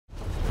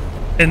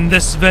In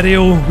this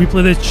video, we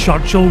play the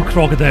Churchill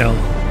Crocodile.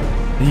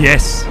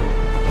 Yes,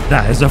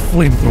 that is a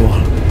flamethrower.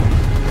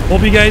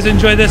 Hope you guys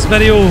enjoy this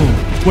video,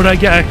 where I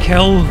get a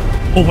kill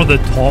over the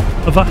top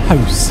of a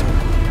house.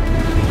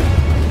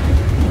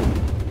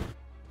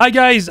 Hi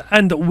guys,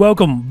 and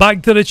welcome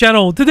back to the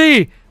channel.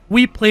 Today,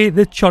 we play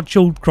the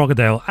Churchill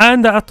Crocodile,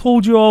 and I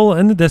told you all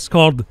in the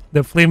Discord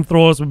that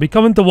flamethrowers would be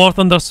coming to War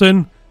Thunder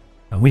soon.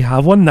 And we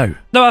have one now.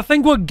 Now, I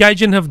think what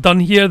Gaijin have done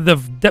here,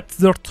 they've dipped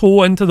their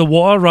toe into the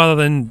water rather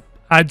than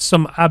add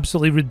some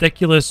absolutely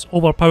ridiculous,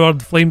 overpowered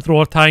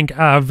flamethrower tank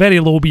at a very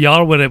low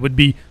BR where it would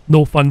be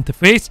no fun to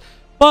face.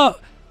 But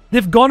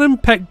they've gone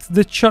and picked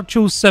the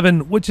Churchill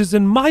VII, which is,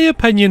 in my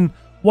opinion,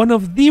 one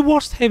of the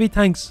worst heavy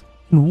tanks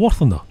in War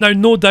Thunder. Now,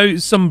 no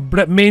doubt some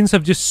Brit mains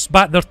have just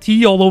spat their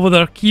tea all over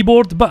their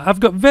keyboard, but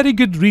I've got very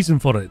good reason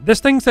for it. This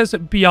thing sits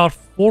at BR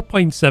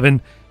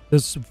 4.7.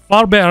 There's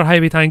far better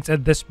heavy tanks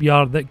at this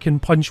BR that can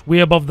punch way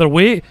above their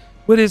weight,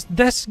 whereas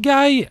this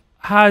guy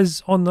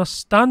has, on the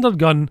standard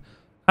gun,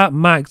 at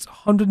max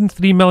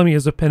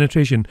 103mm of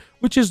penetration,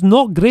 which is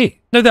not great.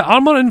 Now, the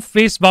armor and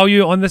face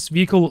value on this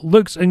vehicle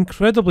looks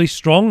incredibly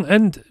strong,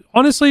 and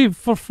honestly,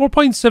 for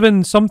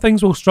 4.7, some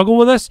things will struggle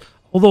with this,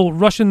 although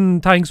Russian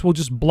tanks will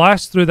just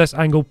blast through this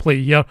angle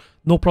plate here,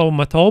 no problem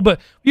at all. But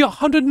we got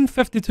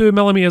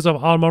 152mm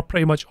of armor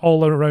pretty much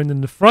all around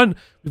in the front.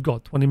 We've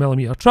got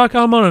 20mm track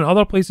armor and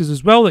other places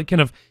as well that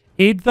kind of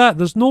aid that.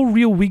 There's no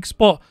real weak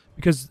spot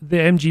because the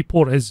MG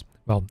port is,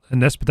 well, in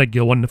this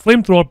particular one, the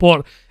flamethrower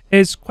port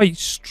is quite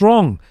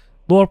strong.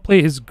 Lower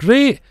plate is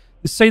great,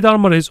 the side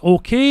armor is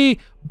okay,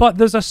 but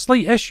there's a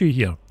slight issue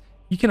here.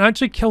 You can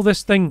actually kill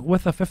this thing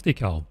with a 50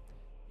 cal.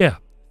 Yeah,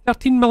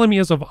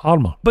 13mm of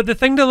armor. But the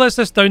thing that lets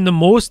this down the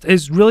most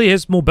is really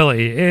its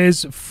mobility. It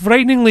is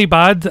frighteningly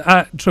bad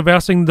at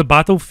traversing the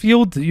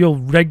battlefield. You'll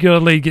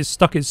regularly get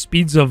stuck at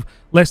speeds of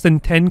less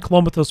than 10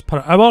 kilometers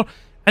per hour,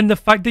 and the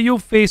fact that you'll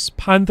face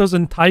panthers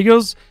and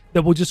tigers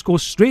that will just go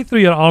straight through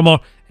your armor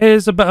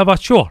is a bit of a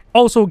chore.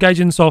 Also,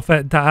 Gaijin saw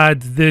fit to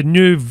add the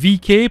new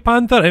VK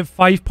Panther at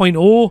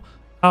 5.0,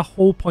 a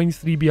whole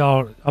 0.3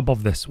 BR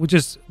above this, which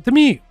is, to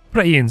me,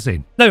 pretty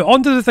insane. Now,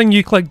 onto the thing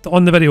you clicked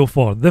on the video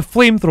for, the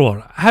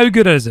flamethrower. How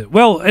good is it?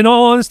 Well, in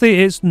all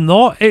honesty, it's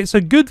not. It's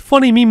a good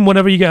funny meme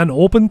whenever you get an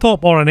open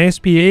top or an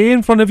SPA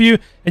in front of you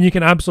and you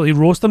can absolutely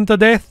roast them to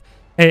death,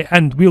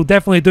 and we'll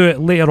definitely do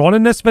it later on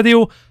in this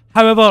video.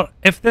 However,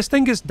 if this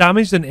thing gets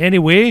damaged in any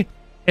way,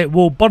 it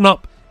will burn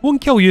up. Won't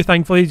kill you,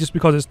 thankfully, just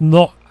because it's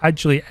not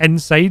actually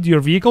inside your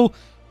vehicle,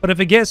 but if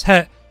it gets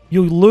hit,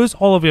 you'll lose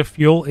all of your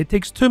fuel. It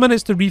takes 2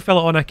 minutes to refill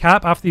it on a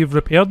cap after you've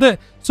repaired it,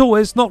 so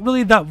it's not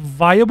really that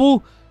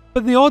viable,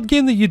 but the odd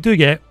game that you do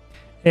get,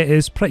 it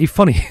is pretty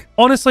funny.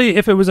 Honestly,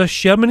 if it was a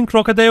Sherman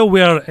Crocodile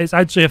where it's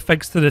actually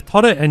affixed to the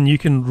turret and you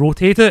can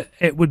rotate it,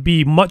 it would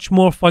be much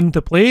more fun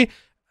to play.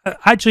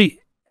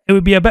 Actually, it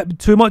would be a bit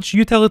too much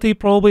utility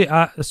probably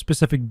at a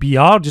specific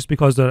BR, just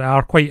because there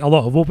are quite a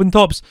lot of open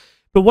tops.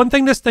 But one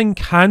thing this thing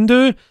can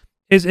do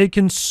is it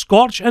can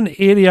scorch an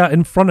area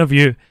in front of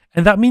you,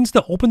 and that means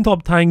that open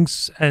top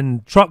tanks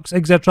and trucks,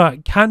 etc.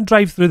 can't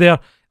drive through there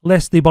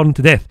lest they burn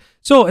to death.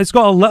 So it's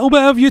got a little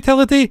bit of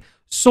utility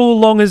so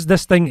long as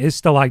this thing is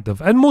still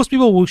active. And most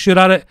people will shoot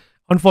at it,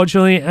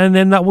 unfortunately, and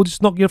then that will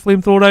just knock your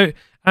flamethrower out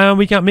and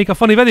we can't make a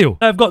funny video.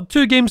 I've got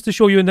two games to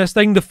show you in this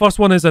thing. The first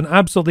one is an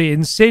absolutely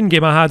insane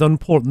game I had on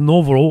Port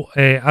Novo.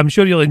 I'm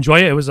sure you'll enjoy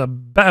it. It was a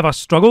bit of a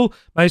struggle.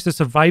 Managed to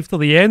survive till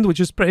the end,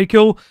 which is pretty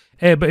cool.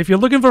 But if you're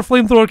looking for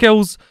flamethrower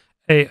kills,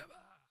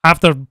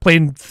 after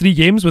playing 3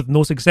 games with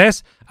no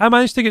success, I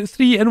managed to get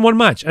 3 in one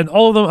match, and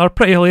all of them are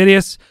pretty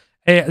hilarious.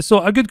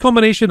 So a good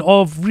combination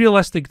of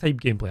realistic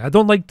type gameplay. I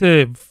don't like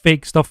to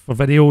fake stuff for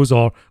videos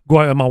or go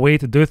out of my way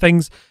to do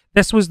things.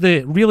 This was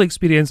the real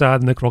experience I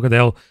had in the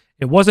Crocodile.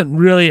 It wasn't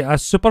really a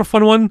super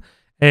fun one,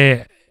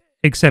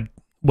 except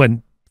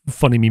when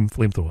funny meme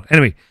flamethrower.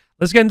 Anyway,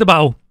 let's get into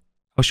battle.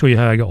 I'll show you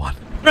how I got on.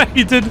 Right,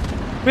 dude.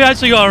 We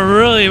actually got a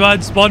really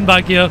bad spawn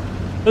back here.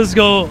 Let's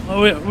go.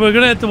 We're going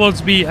to head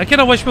towards B. I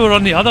kind of wish we were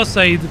on the other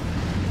side.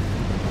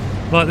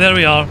 But there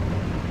we are.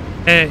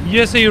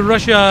 USA,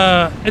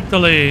 Russia,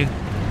 Italy.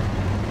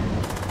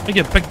 I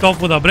get picked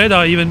off with a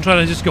Breda even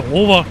trying to just go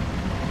over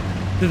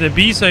to the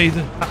B side.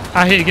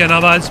 I hate getting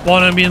a bad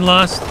spawn and being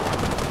last.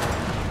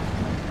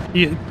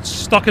 You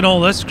stuck in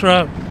all this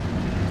crap.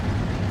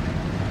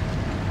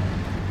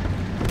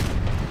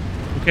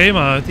 Okay,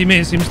 my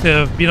teammate seems to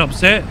have been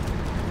upset.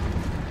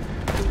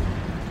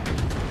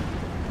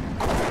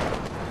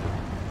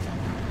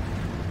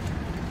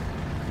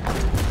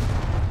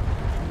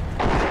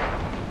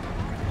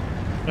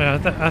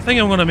 Yeah, I think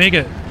I'm going to make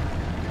it.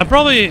 I'm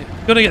probably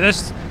going to get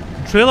this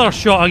trailer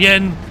shot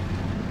again.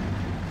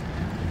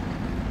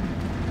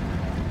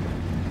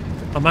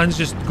 A man's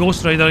just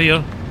Ghost Rider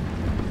here.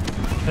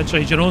 That's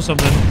right, you know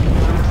something.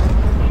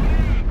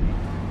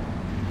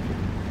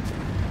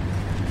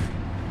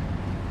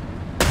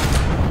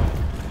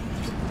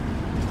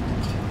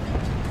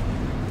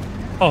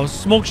 Oh,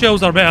 smoke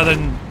shells are better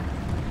than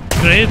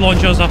grenade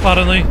launchers,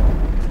 apparently.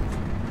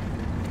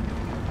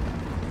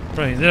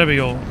 Right, there we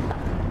go.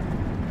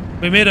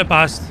 We made it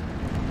past.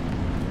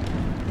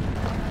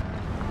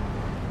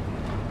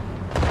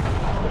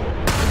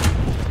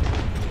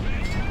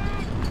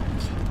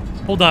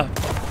 Hold that.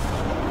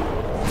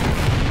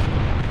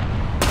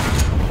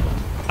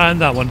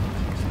 And that one.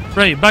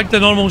 Right, back to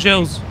normal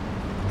shells.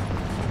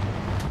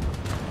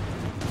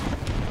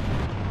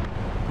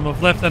 And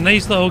we've left a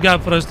nice little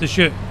gap for us to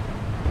shoot.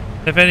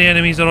 If any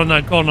enemies are on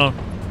that corner.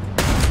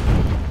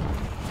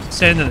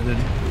 Sending it in.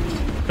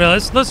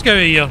 Right, let's go out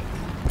of here.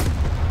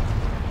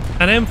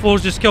 And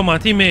M4's just kill my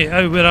teammate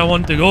out where I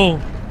want to go.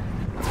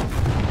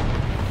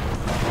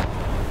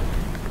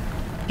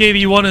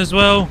 KV1 as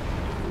well.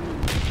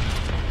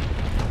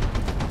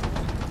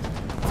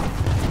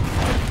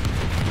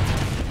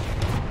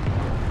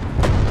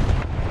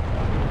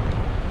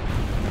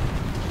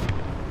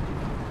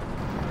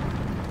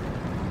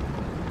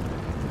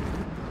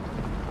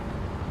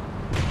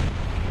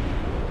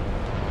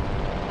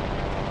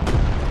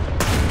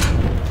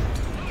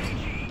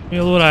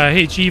 A load of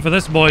HE for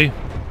this boy.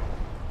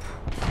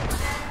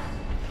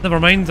 Never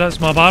mind, that's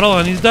my barrel.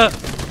 I need that.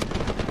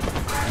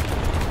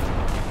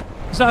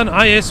 Is that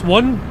an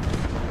IS-1?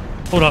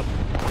 Hold up.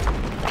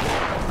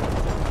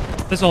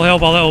 This will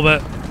help a little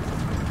bit.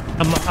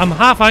 I'm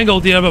half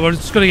angled here, but we're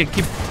just gonna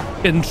keep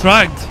getting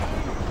dragged.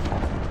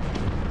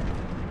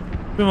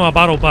 Give me my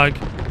barrel bag.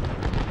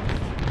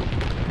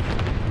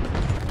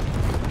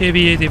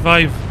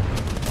 KV-85.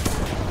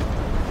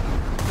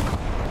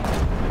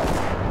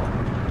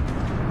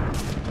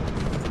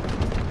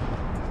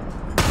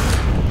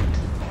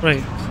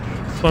 Right,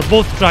 we're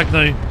both tracked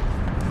now.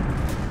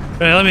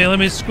 Right, let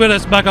me square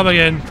this back up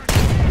again.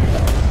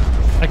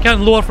 I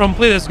can't lower from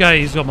play this guy.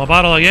 He's got my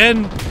barrel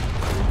again.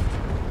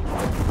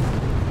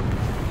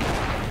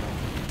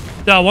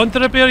 Do I want to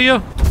repair you?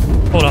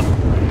 Hold up.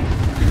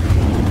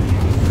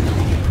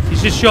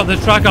 He's just shot the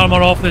track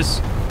armor off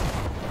this.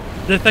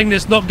 The thing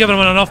that's not giving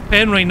him enough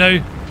pen right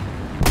now.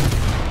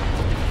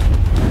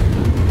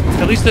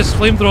 At least this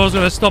flamethrower's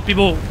gonna stop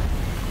people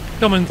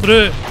coming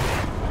through.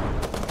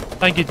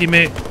 Thank you,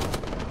 teammate.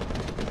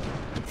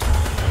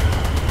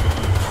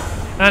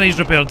 And he's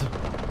repaired.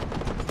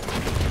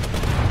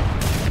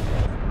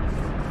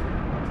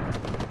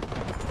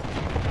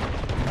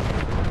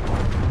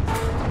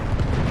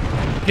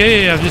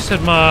 Okay, I've just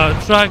had my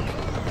track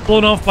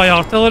blown off by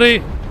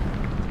artillery.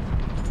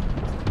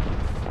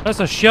 That's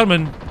a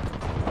Sherman.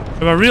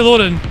 We're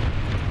reloading.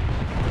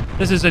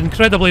 This is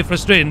incredibly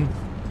frustrating.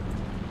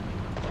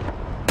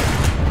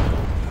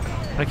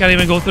 I can't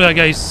even go through that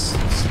guy's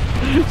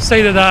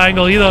side of that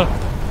angle either.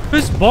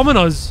 Who's bombing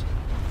us?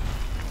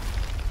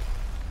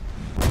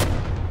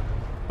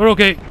 We're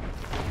okay.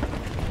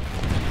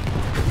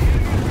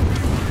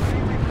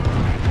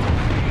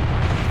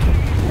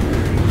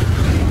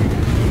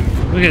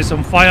 We get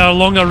some fire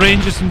longer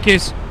range just in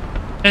case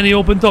any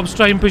open tops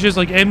try and push us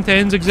like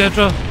M10s,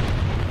 etc.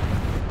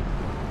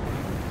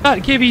 That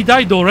KV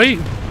died though, right?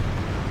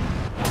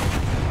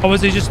 Or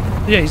was he just...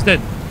 yeah, he's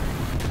dead.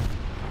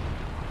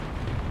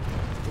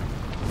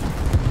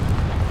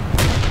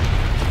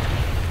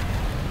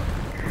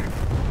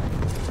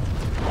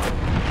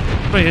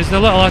 Right, is the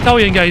little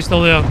Italian guy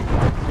still there?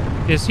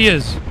 Yes, he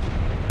is.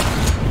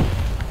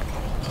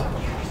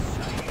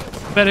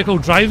 Vertical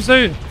drives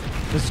out.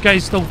 This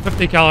guy's still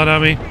 50 cal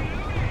at me.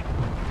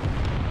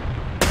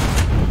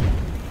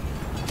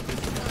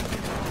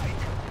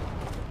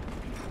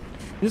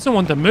 He doesn't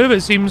want to move, it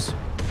seems.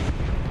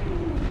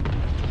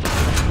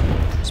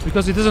 It's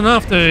because he doesn't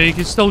have to, he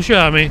can still shoot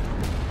at me.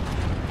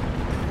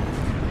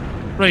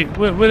 Right,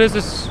 where is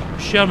this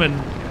Sherman?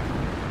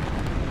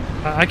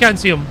 I can't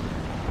see him.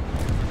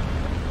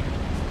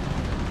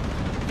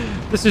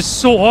 This is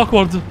so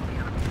awkward.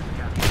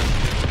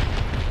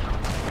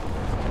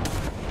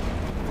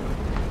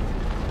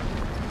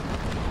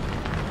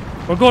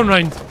 We're going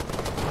round.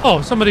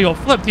 Oh, somebody got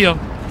flipped here.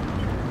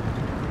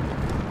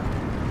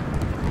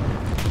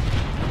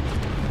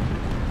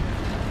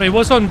 Right,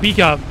 what's on B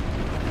cap?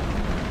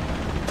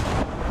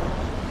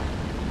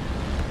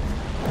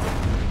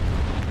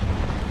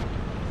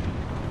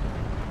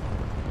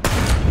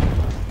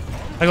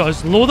 I got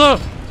his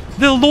loader.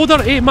 The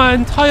loader ate my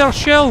entire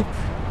shell.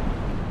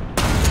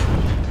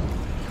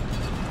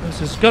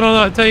 This is good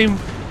on that time.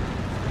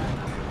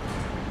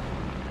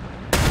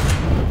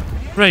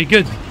 Right,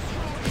 good.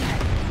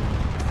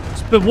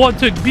 But what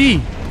took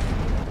B?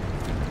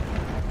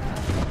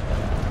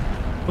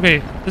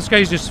 Okay, this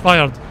guy's just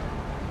fired.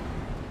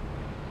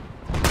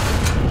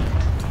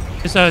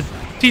 It's a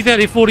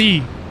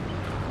T-34E.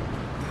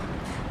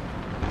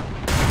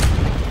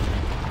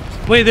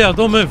 Wait there,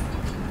 don't move.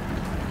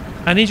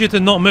 I need you to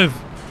not move.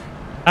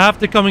 I have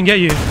to come and get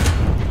you.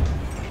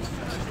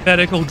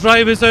 Vertical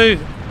drive is out.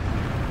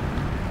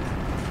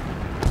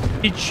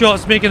 Each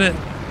shot's making it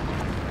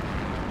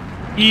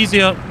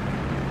easier.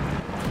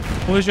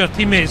 Where's your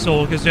teammates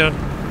all? Because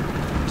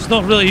it's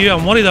not really you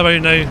I'm worried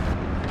about now.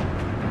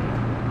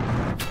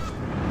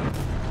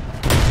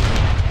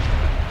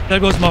 There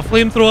goes my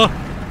flamethrower.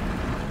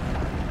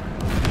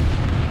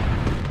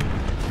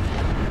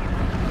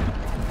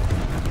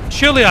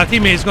 Surely our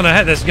teammate's gonna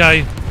hit this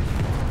guy.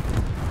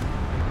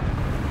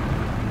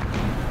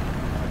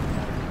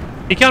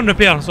 He can't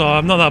repair, so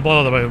I'm not that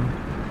bothered about him.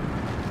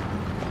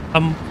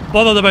 I'm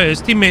bothered about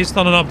his teammates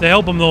turning up to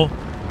help him though.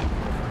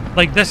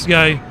 Like this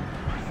guy.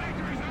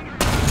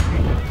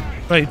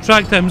 Right,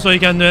 tracked him so he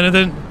can't do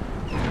anything.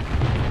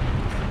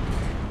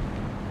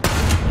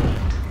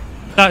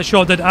 That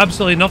shot did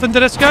absolutely nothing to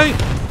this guy.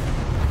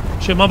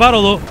 Shoot my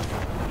barrel though.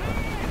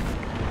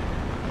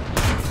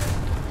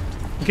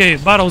 Okay,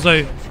 barrel's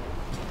out.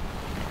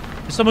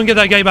 Did someone get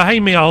that guy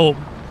behind me, I hope.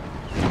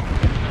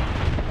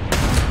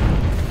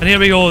 And here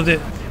we go,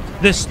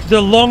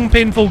 the long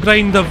painful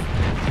grind of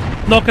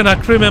knocking a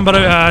crew member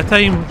out at a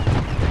time.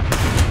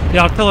 The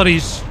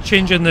artillery's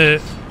changing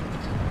the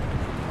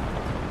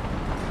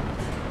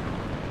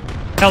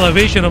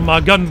elevation of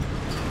my gun.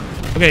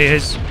 Okay,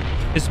 his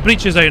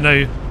breech is out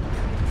now.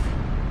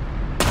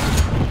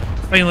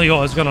 Finally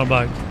got his gunner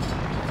back.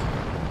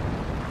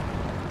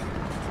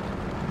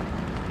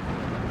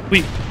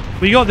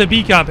 We got the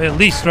B cap at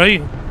least,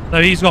 right?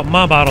 Now he's got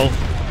my barrel.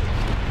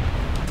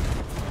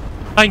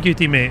 Thank you,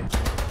 teammate.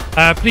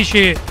 I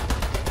appreciate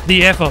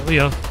the effort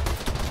here.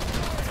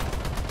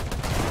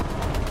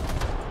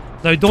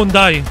 Now don't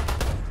die.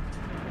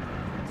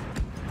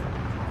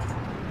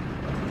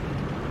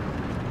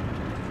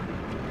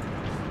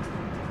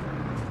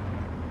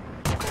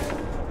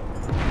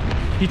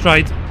 He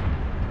tried.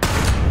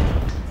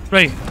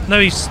 Right, now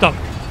he's stuck.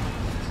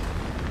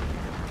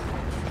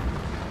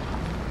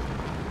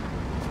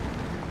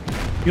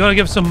 You want to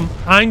give some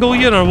angle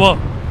here or what?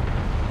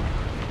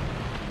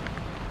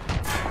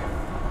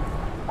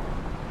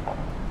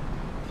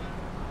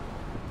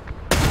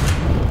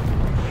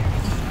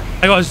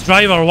 I got his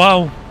driver,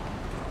 wow.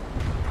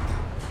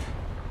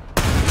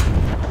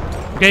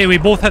 Okay, we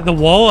both hit the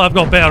wall. I've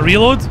got better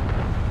reload.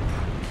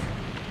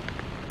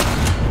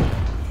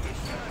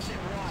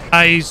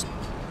 I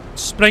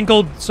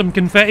sprinkled some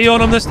confetti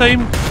on him this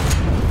time.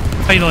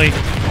 Finally.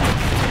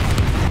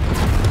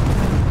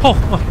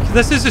 Oh,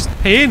 this is just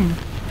pain.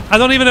 I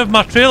don't even have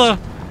my trailer.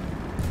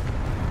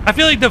 I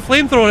feel like the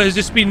flamethrower has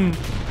just been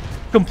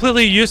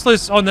completely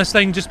useless on this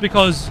thing just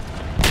because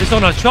it's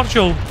on a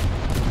Churchill.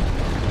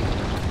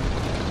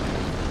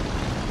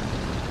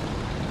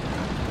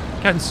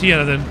 Can't see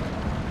anything.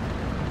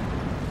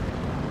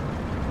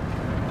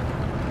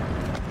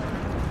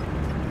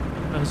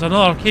 There's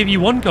another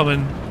KV-1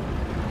 coming.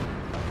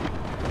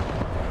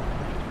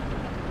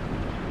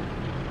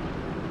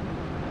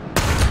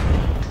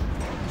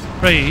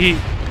 Right,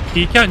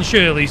 he can't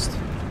shoot at least.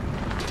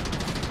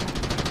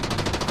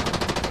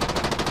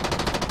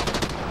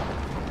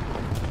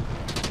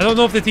 I don't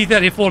know if the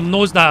T-34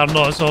 knows that or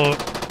not, so...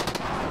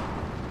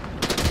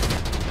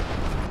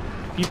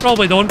 You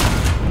probably don't.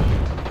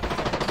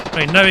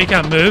 Right, now he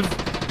can't move.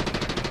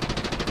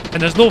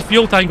 And there's no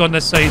fuel tank on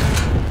this side.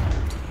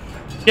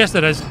 Yes,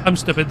 there is. I'm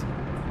stupid.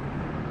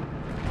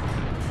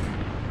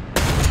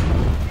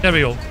 There we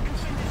go.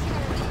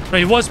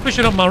 Right, what's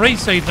pushing up my right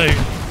side now?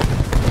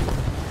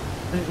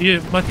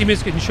 My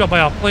teammate's getting shot by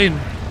a plane.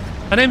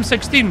 An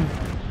M16.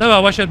 Now I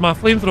wish I had my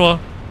flamethrower.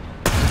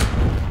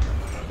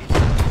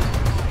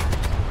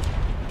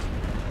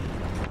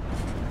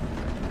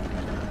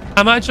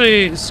 I'm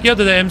actually scared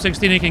of the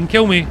M16, he can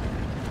kill me.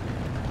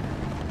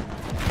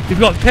 We've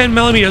got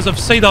 10mm of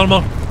side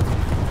armour.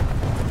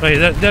 Right,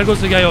 there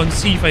goes the guy on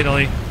C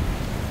finally.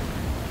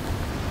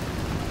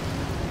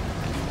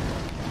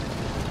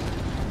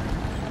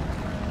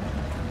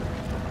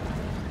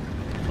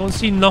 Don't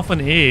see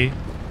nothing A.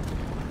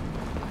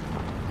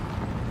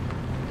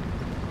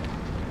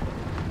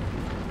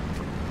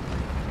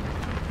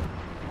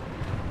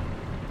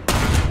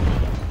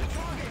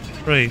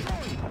 Right.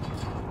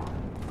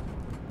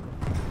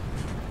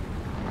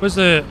 Was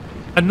the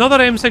another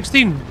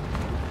M16?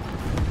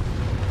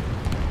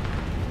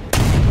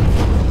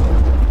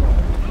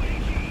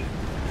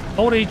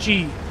 Or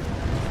AG.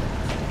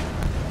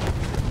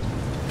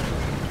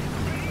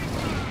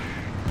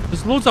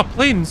 There's loads of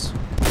planes.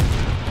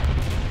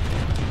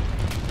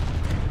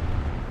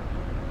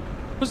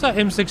 Where's that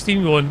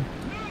M16 going?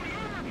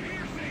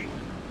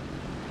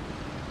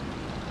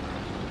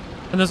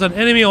 And there's an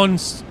enemy on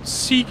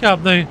C cap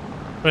now.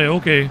 Right,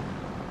 okay.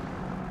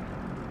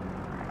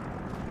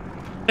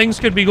 Things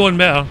could be going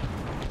better.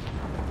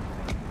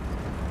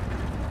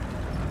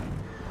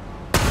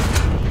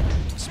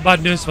 It's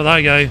bad news for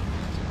that guy.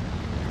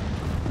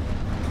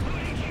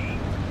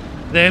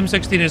 The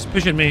M16 is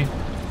pushing me.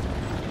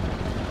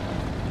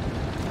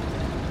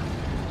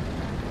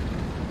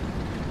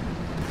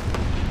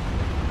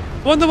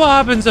 I wonder what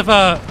happens if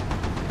I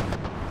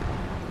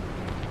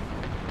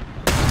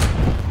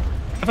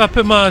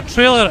put my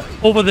trailer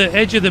over the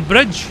edge of the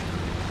bridge.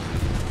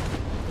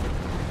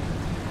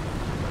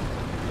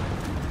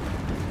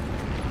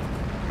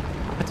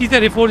 A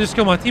T-34 just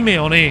killed my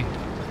teammate on A.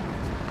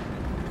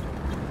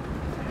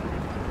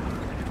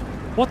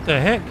 What the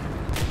heck?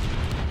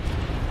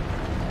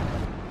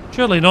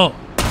 Surely not.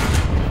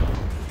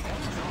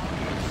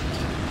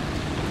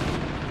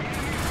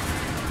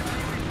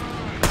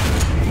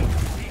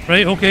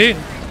 Right, okay.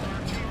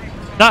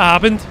 That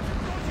happened.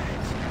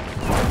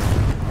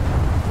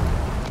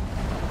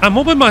 I'm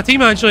hoping my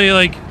team actually,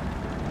 like,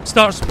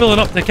 starts pulling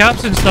up the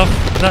caps and stuff.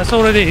 That's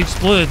already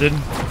exploded, dude.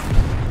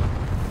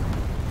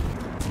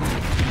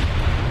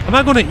 Am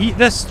I going to eat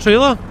this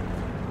trailer?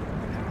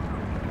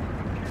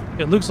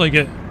 It looks like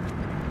it.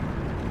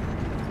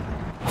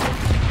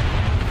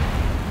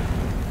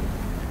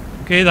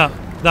 Okay, that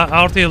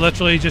RT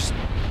literally just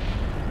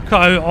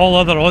cut out all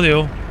other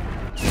audio.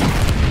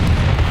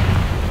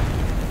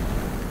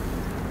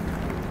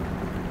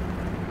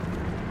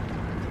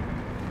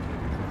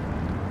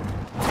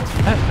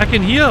 I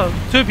can hear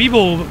two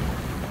people.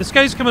 This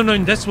guy's coming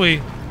around this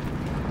way.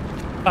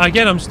 But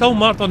again, I'm still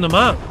marked on the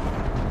map.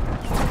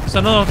 It's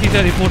another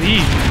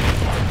T-34E.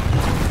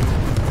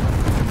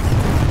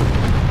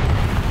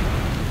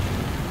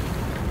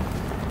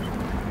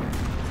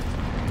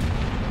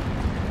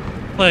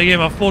 Play a game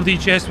of 4D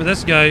chess with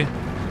this guy.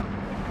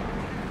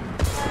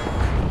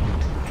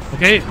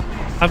 Okay,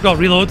 I've got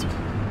reload.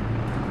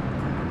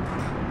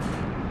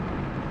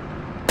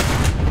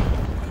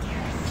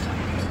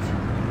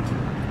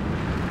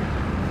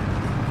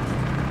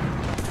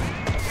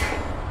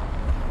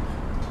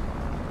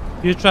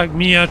 You track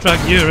me, I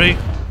track you, right?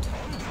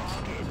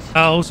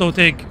 I'll also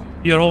take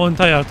your whole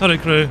entire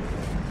turret crew.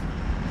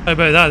 How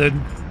about that,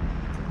 dude?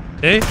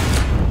 Eh?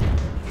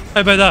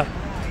 How about that?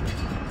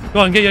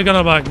 Go on, get your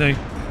gunner back now.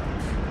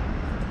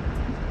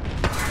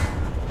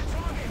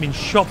 Been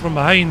shot from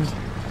behind.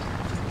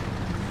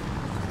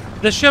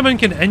 This Sherman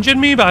can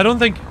engine me, but I don't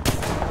think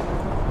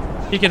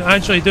he can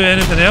actually do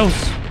anything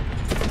else.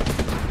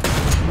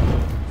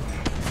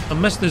 I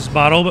missed this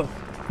barrel, but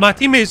my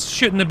teammate's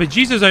shooting the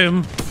bejesus out of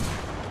him.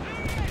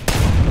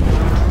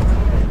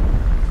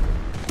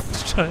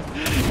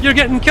 You're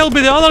getting killed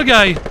by the other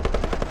guy.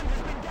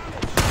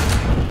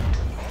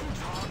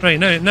 Right,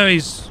 now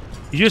he's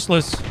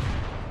useless.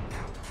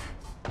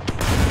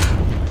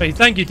 Right,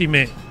 thank you,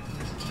 teammate.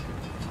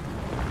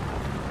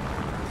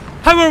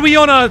 How are we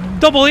on a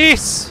double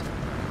ace?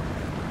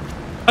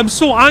 I'm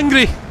so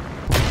angry.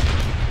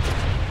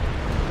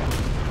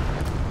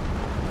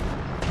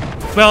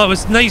 Well, it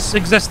was nice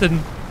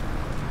existing.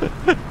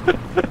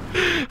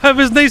 It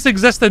was nice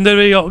existing that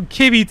we got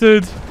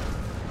KB2'd.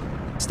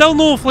 Still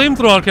no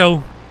flamethrower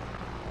kill.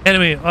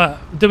 Anyway,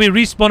 do we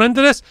respawn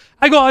into this?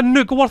 I got a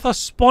nuke worth of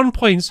spawn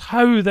points.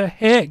 How the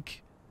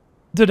heck?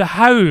 Dude,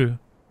 how?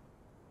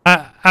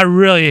 I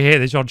really hate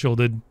the Churchill,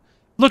 dude.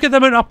 Look at the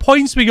amount of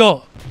points we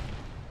got.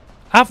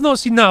 I've not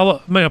seen that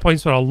amount of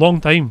points for a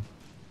long time.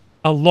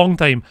 A long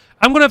time.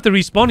 I'm going to have to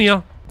respawn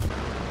here.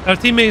 Our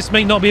teammates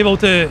might not be able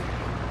to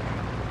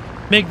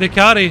make the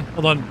carry.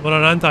 Hold on, we're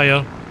on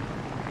anti-air.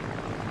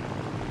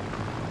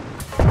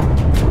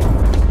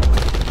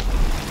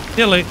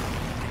 Nearly.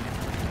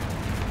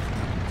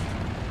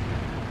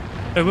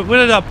 Where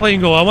did that plane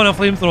go? I want to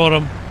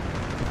flamethrower him.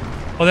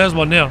 Oh, there's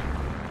one there.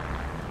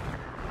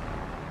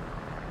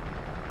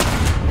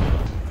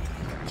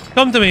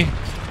 Come to me.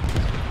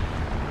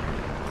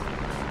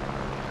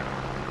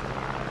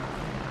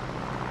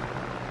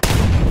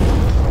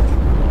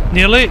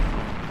 Nearly.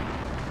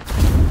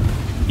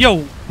 Yo,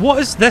 what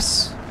is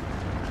this?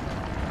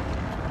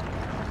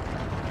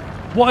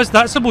 What is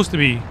that supposed to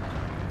be?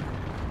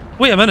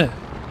 Wait a minute.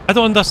 I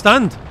don't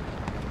understand.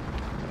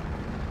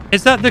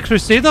 Is that the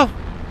Crusader?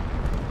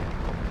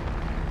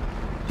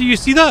 Do you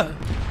see that?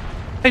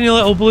 Tiny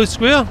little blue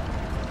square?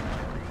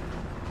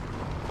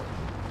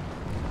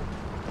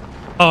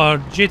 Oh,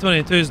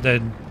 J-22's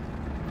dead.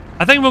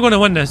 I think we're going to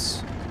win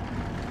this.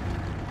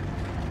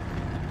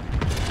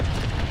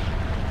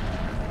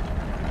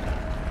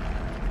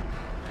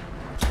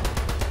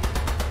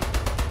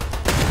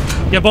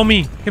 Yeah, bomb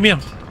me. Come here.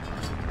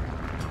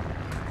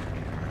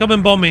 Come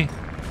and bomb me.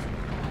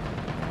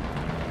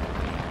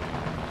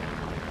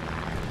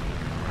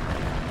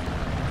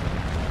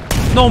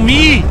 No,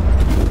 me!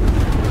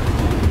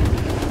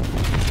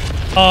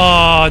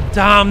 Oh,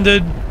 damn,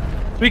 dude.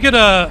 We could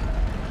have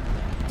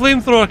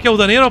flamethrower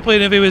killed an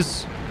aeroplane if he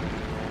was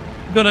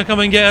gonna come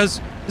and get us.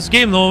 This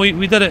game, though,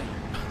 we did it.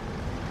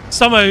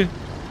 Somehow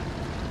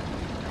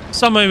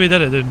we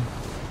did it, dude.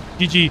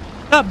 GG.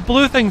 That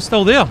blue thing's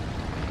still there.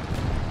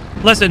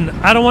 Listen,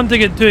 I don't want to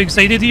get too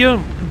excited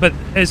here, but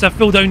it's a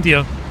full down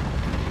tier.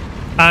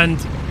 And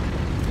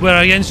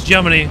we're against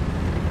Germany,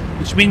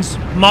 which means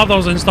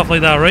murders and stuff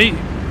like that, right?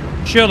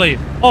 Surely.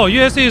 Oh,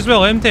 USA as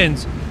well,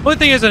 M10s. Only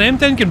thing is, an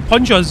M10 can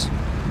punch us,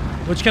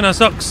 which kind of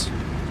sucks.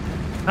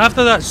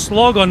 After that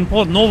slog on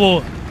Port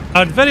Novo,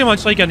 I'd very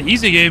much like an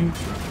easy game.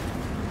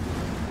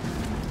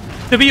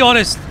 To be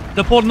honest,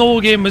 the Port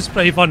Novo game was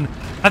pretty fun.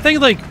 I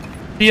think like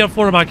 3 or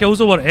 4 of my kills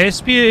were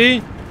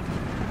SPA,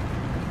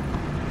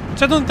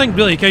 which I don't think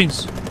really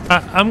counts.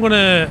 I'm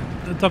gonna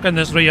tuck in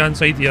this right hand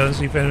side here and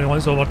see if anyone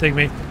wants to overtake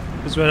me,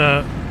 because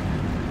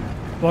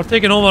we're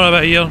taking over a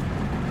bit here.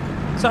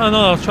 Is that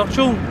another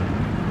Churchill?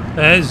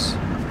 It is.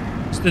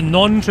 It's the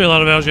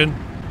non-trailer version.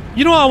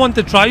 You know what I want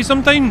to try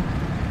sometime?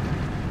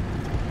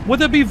 Would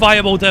it be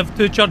viable to have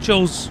 2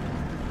 Churchills,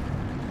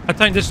 a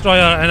tank destroyer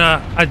and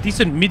a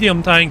decent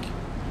medium tank?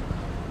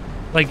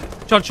 Like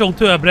Churchill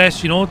 2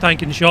 abreast, you know,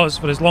 tanking shots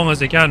for as long as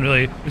they can,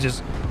 really, which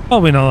is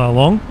probably not that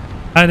long.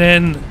 And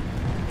then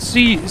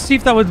see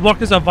if that would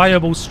work as a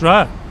viable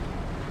strat.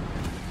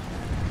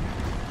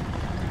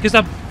 because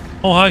I've...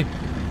 Oh, hi.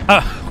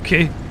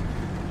 Okay.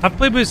 I've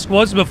played with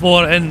squads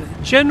before, and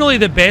generally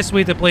the best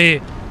way to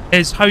play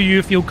is how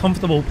you feel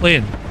comfortable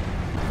playing.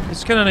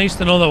 It's kind of nice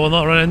to know that we'll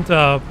not run into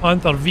a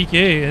Panther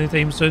VK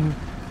anytime soon.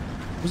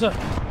 Was that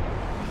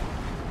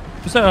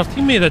our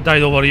teammate that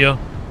died over here?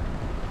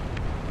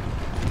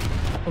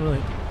 Oh,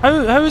 really?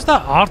 How is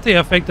that arty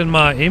affecting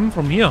my aim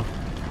from here?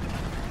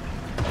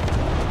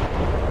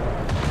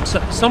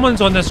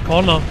 Someone's on this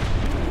corner.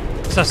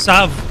 It's a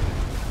Sav.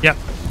 Yep.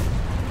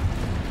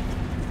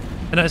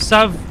 And it's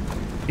Sav.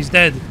 He's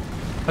dead.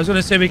 I was going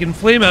to say we can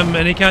flame him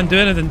and he can't do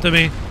anything to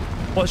me.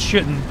 What's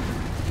shooting?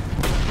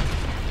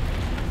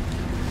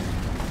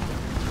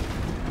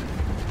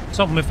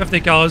 Something with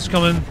 50 calories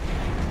coming.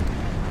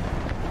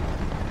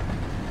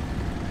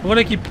 I want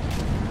to keep...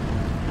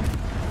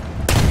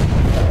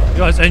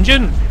 Got his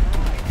engine.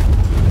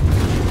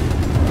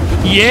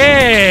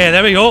 Yeah!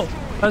 There we go.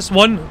 That's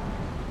one.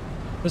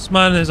 This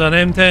man is an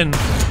M10.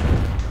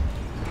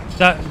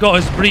 That got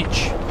his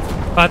breach.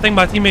 But I think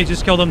my teammate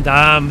just killed him.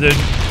 Damn, dude.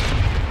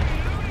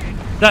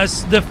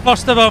 That's the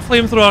first ever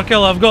flamethrower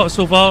kill I've got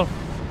so far.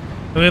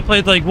 And we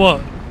played like,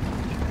 what?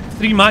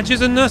 3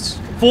 matches in this?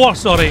 4,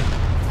 sorry.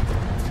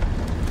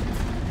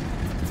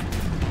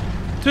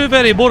 2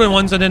 very boring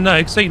ones and then that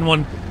exciting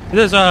one.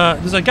 There's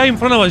a guy in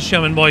front of us,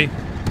 Shaman boy.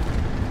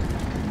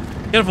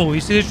 Careful,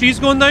 you see the trees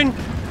going down?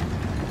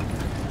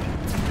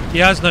 He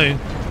has now.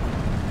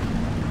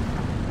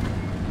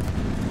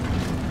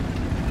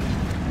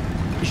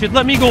 You should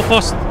let me go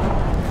first.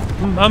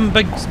 I'm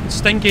big,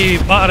 stinky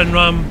battering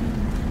ram.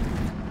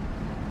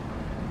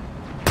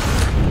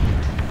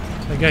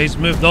 The guy's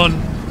moved on.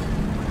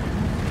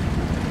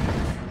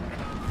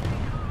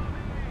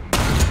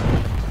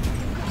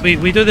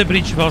 We do the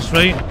breach first,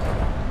 right?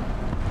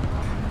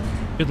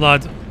 Good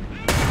lad.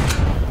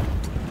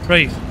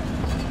 Right.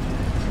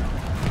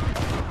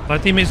 My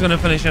teammate's going to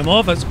finish him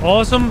off. That's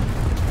awesome.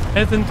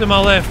 Anything to my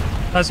left.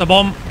 That's a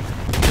bomb.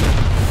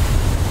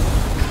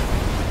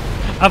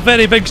 A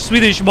very big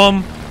Swedish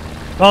bomb.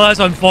 Well, that's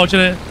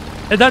unfortunate.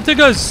 That took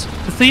us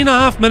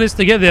 3.5 minutes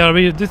to get there.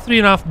 We do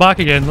 3.5 back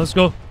again. Let's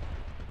go.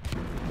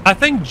 I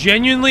think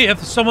genuinely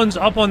if someone's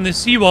up on the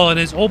seawall and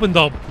it's opened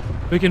up,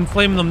 we can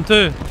flame them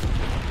too.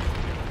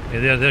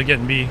 Yeah, they're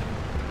getting me.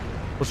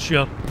 For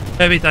sure.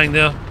 Heavy tank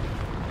there.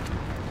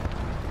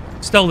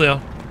 Still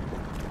there.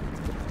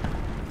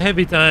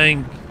 Heavy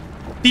tank.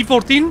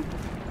 T14?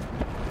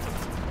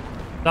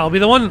 That'll be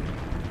the one.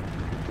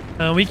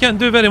 We can't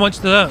do very much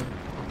to that.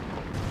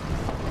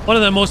 One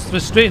of the most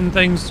frustrating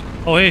things...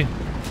 Oh, hey.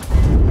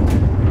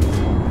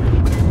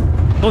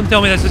 Don't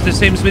tell me this is the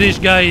same Swedish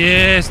guy.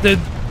 Yes, dude.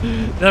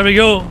 There we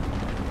go.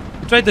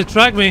 He tried to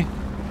track me.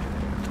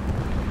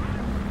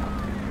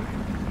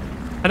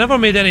 I never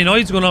made any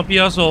noise going up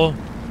here, so...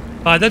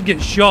 But I did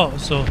get shot,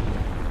 so...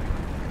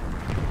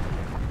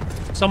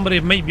 Somebody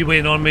might be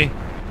waiting on me.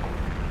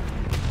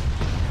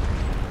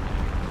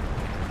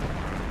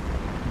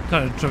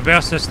 Can't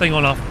traverse this thing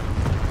on a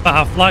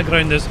flat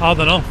ground is hard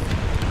enough.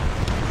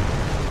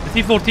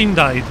 The T14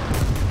 died.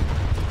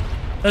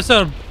 That's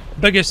our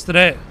biggest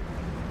threat.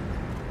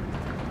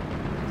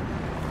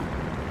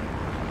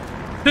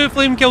 2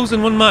 flame kills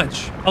in 1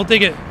 match. I'll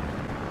take it.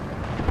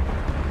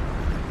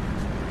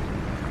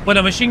 When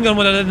a machine gun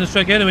would have didn't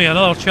strike enemy,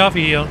 another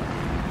chaffy here.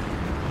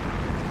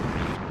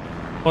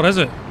 Or is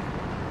it?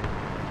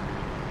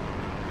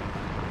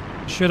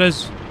 Sure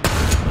is.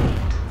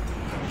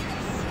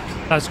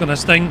 That's gonna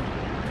sting.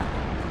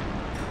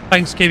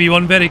 Thanks,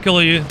 KB1. Very cool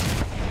of you.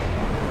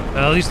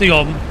 Well, at least they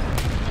got him.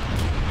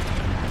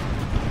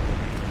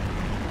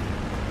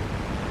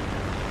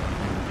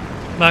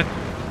 Mac.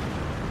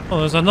 Oh,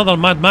 there's another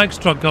Mad Max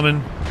truck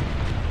coming.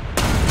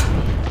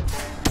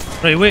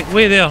 Right,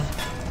 wait there.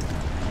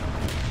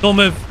 Don't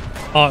move.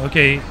 Oh,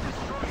 okay.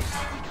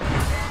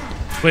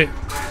 Wait.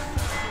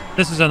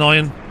 This is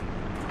annoying.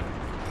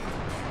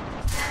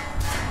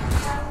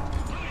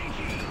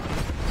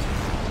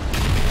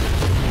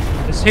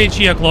 It's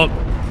HE o'clock.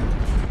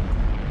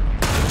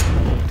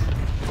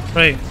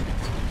 Right.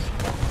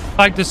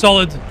 Back to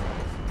solid.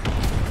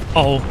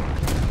 Uh-oh.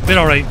 We're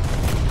alright.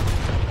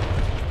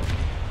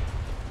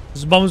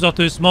 These bombs are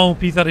too small,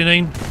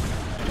 P39.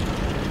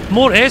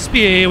 More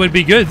SPA would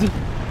be good.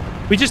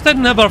 We just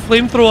didn't have our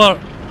flamethrower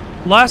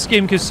last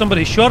game because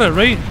somebody shot it,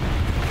 right?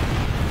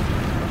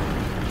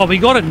 But we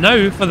got it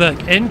now for the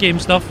end-game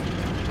stuff.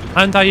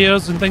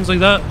 Anti-airs and things like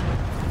that.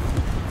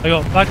 I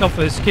got backup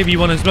for this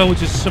KB1 as well,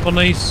 which is super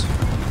nice.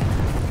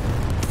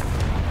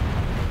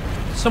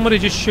 Somebody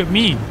just shoot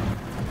me.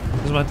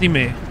 As my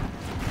teammate.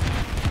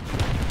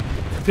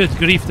 Good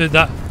grief, dude.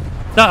 That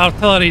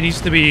artillery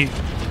needs to be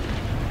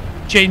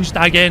changed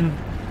again.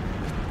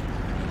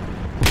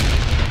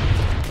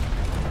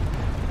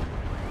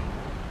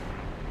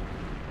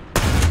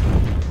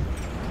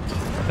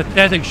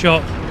 Pathetic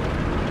shot.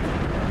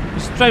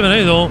 He's driving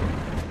out though.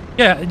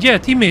 Yeah,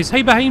 teammates,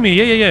 hide behind me.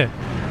 Yeah.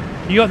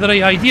 You got the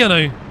right idea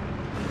now.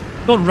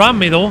 Don't ram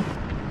me though.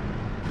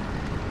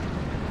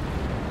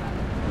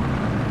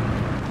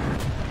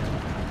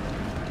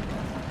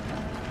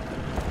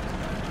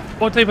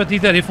 What type of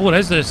T-34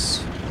 is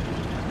this?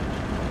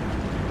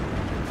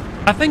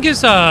 I think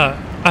it's a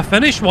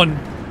Finnish one.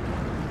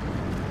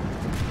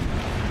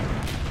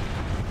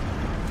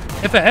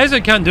 If it is,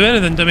 it can't do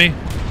anything to me.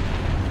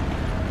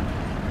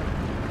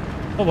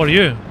 What were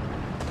you?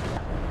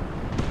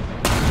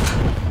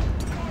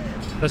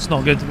 That's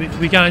not good.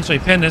 We can't actually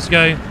pin this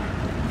guy.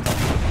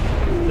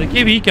 The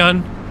KB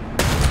can.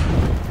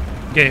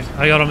 Okay,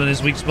 I got him in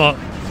his weak spot.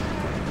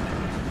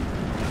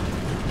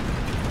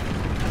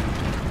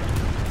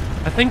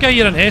 I think I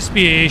hear an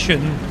SPA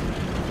shooting.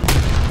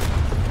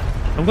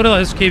 I'm gonna let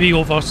this KB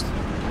go first.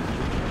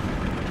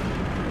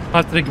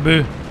 Patrick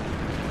Boo.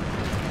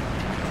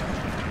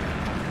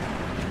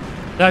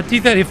 That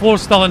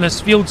T-34's still in this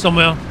field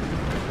somewhere.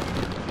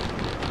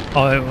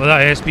 Oh, well,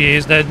 that SPA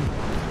is dead.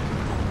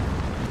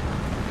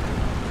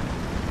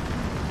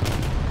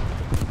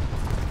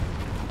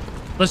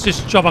 Let's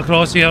just chop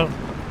across here.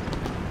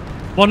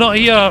 We're not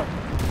here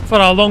for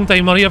a long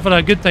time, we're here for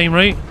a good time,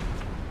 right?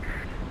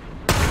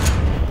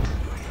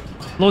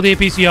 Load the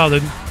APCR,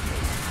 dude.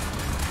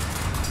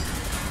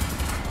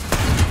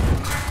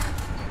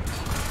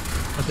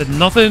 I did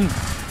nothing.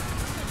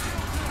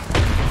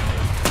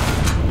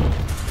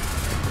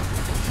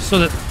 So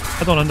that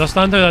I don't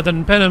understand how I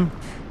didn't pin him.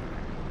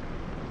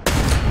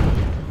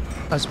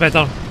 That's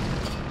better.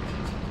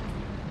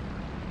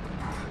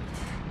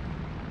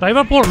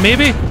 Driver port,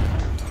 maybe?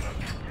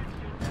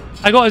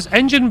 I got his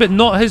engine, but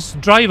not his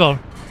driver.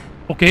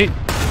 Okay.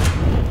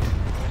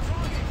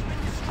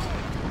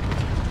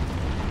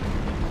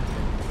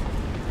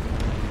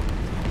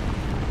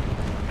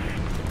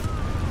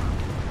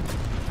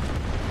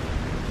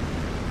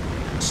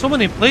 So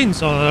many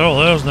planes. Oh, they're all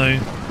theirs now.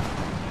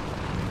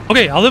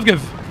 Okay, I'll live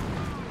give.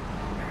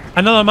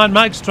 Another Mad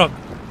Max truck.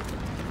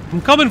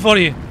 I'm coming for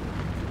you.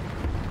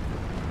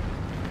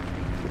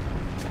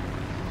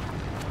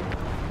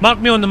 Mark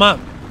me on the map.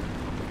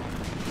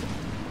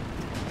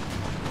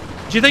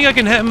 Do you think I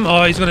can hit him?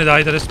 Oh, he's gonna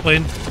die to this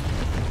plane.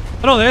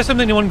 I don't know, the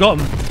SM-91 got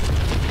him.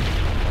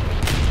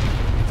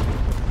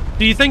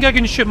 Do you think I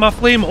can shoot my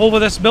flame over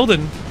this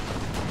building?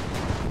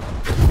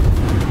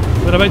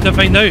 We're about to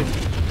find out.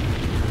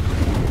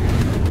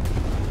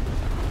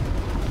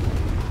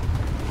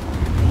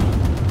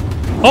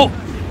 Oh!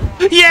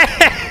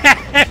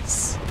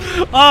 Yes!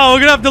 Oh, we're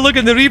gonna have to look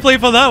at the replay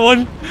for that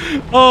one.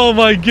 Oh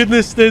my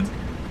goodness, dude.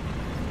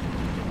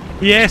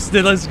 Yes,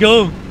 dude, let's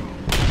go.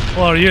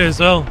 What are you as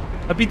well?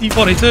 A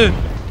BT-42.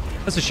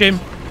 That's a shame.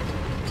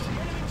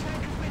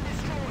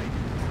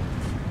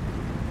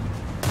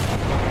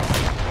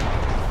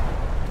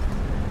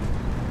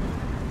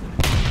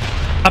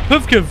 A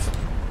Puvkiv.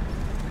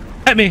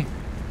 Hit me.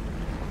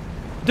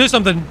 Do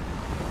something.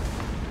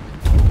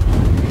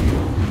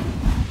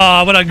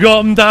 Ah, when I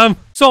got him, damn.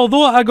 So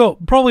although I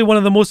got probably one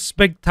of the most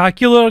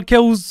spectacular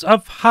kills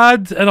I've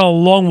had in a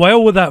long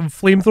while with that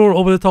flamethrower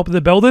over the top of the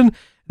building,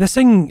 this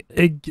thing,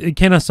 it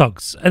kind of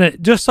sucks. And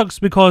it just sucks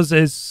because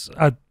it's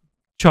a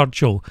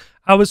Churchill.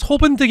 I was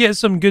hoping to get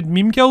some good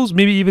meme kills,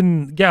 maybe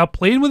even get a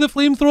plane with a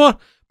flamethrower,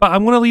 but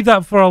I'm going to leave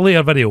that for a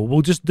later video.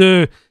 We'll just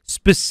do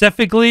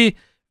specifically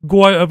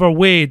go out of our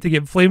way to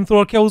get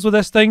flamethrower kills with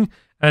this thing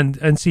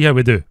and see how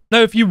we do. Now,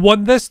 if you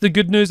want this, the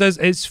good news is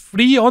it's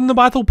free on the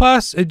Battle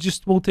Pass. It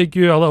just will take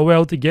you a little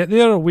while to get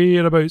there.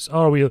 Whereabouts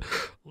are we?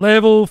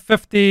 Level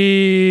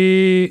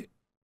 50...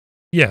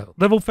 Yeah,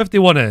 level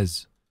 51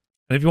 is.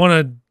 And if you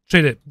want to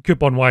trade it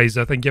coupon-wise,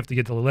 I think you have to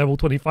get to level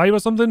 25 or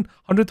something.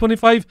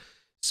 125.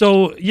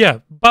 So, yeah,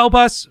 Battle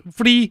Pass,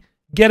 free.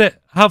 Get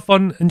it. Have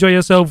fun. Enjoy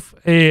yourself.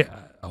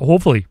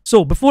 Hopefully.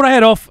 So, before I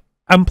head off,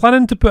 I'm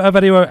planning to put a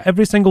video out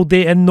every single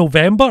day in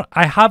November.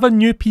 I have a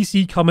new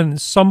PC coming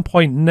at some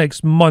point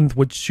next month,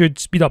 which should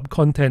speed up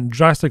content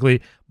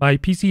drastically. My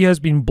PC has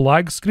been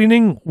black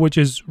screening, which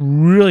is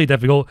really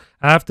difficult.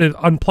 I have to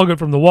unplug it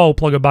from the wall,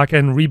 plug it back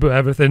in, reboot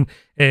everything.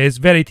 It's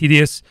very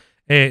tedious.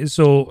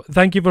 So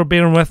thank you for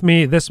bearing with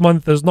me. This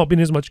month there's not been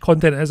as much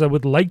content as I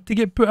would like to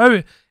get put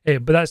out,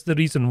 but that's the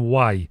reason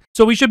why.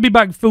 So we should be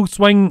back full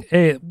swing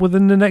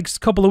within the next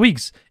couple of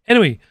weeks.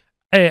 Anyway,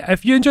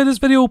 if you enjoyed this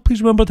video,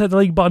 please remember to hit the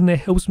like button. It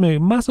helps me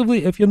out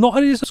massively. If you're not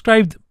already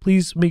subscribed,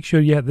 please make sure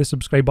you hit the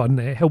subscribe button.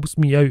 It helps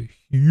me out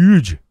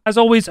huge. As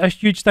always, a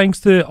huge thanks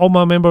to all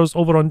my members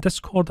over on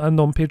Discord and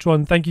on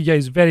Patreon. Thank you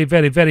guys very,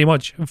 very, very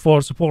much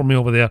for supporting me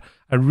over there.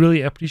 I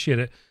really appreciate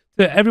it.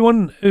 To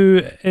everyone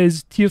who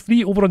is tier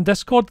 3 over on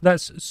Discord,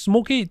 that's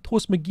Smokey,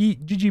 Toast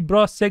McGee, Gigi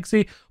Bra,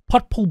 Sexy,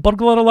 Purple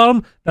Burglar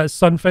Alarm, that's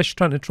Sunfish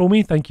trying to troll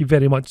me. Thank you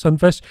very much,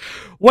 Sunfish.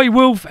 White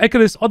Wolf,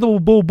 Icarus,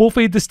 Audible Bo,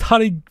 Bofade,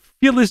 Distari,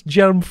 Fearless,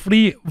 Germ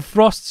Free,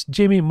 Frosts,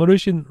 Jamie,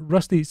 Marushian,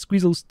 Rusty,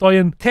 Squeezle,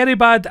 Stoyan,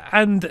 Terrybad,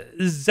 and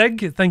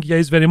Zig. Thank you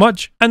guys very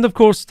much. And of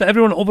course, to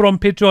everyone over on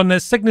Patreon,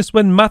 that's Cygnus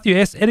Win, Matthew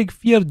S, Eric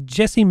Fear,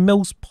 Jesse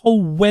Mills,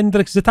 Paul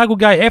Wendricks, Zatago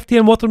Guy,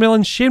 FTN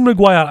Watermelon, Shane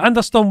Maguire,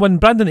 Anderstorm Win,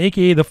 Brandon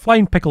aka The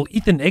Flying Pickle,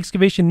 Ethan,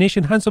 Excavation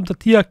Nation, Handsome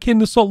Tatia, Kane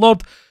the Salt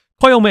Lord,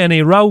 Coil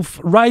Metany, Ralph,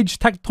 Rige,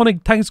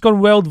 Tectonic, Tanks Gone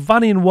Wild,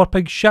 Vanny and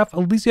Warpig, Chef,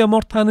 Alicia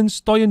Mortanen,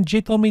 Stoyan,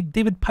 J. Tommy,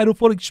 David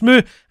Pyrophoric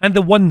Shmoo, and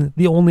the one,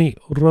 the only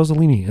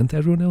Rosalini, and to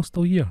everyone else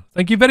still here.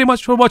 Thank you very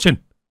much for watching.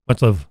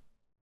 Much love,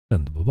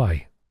 and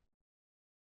bye-bye.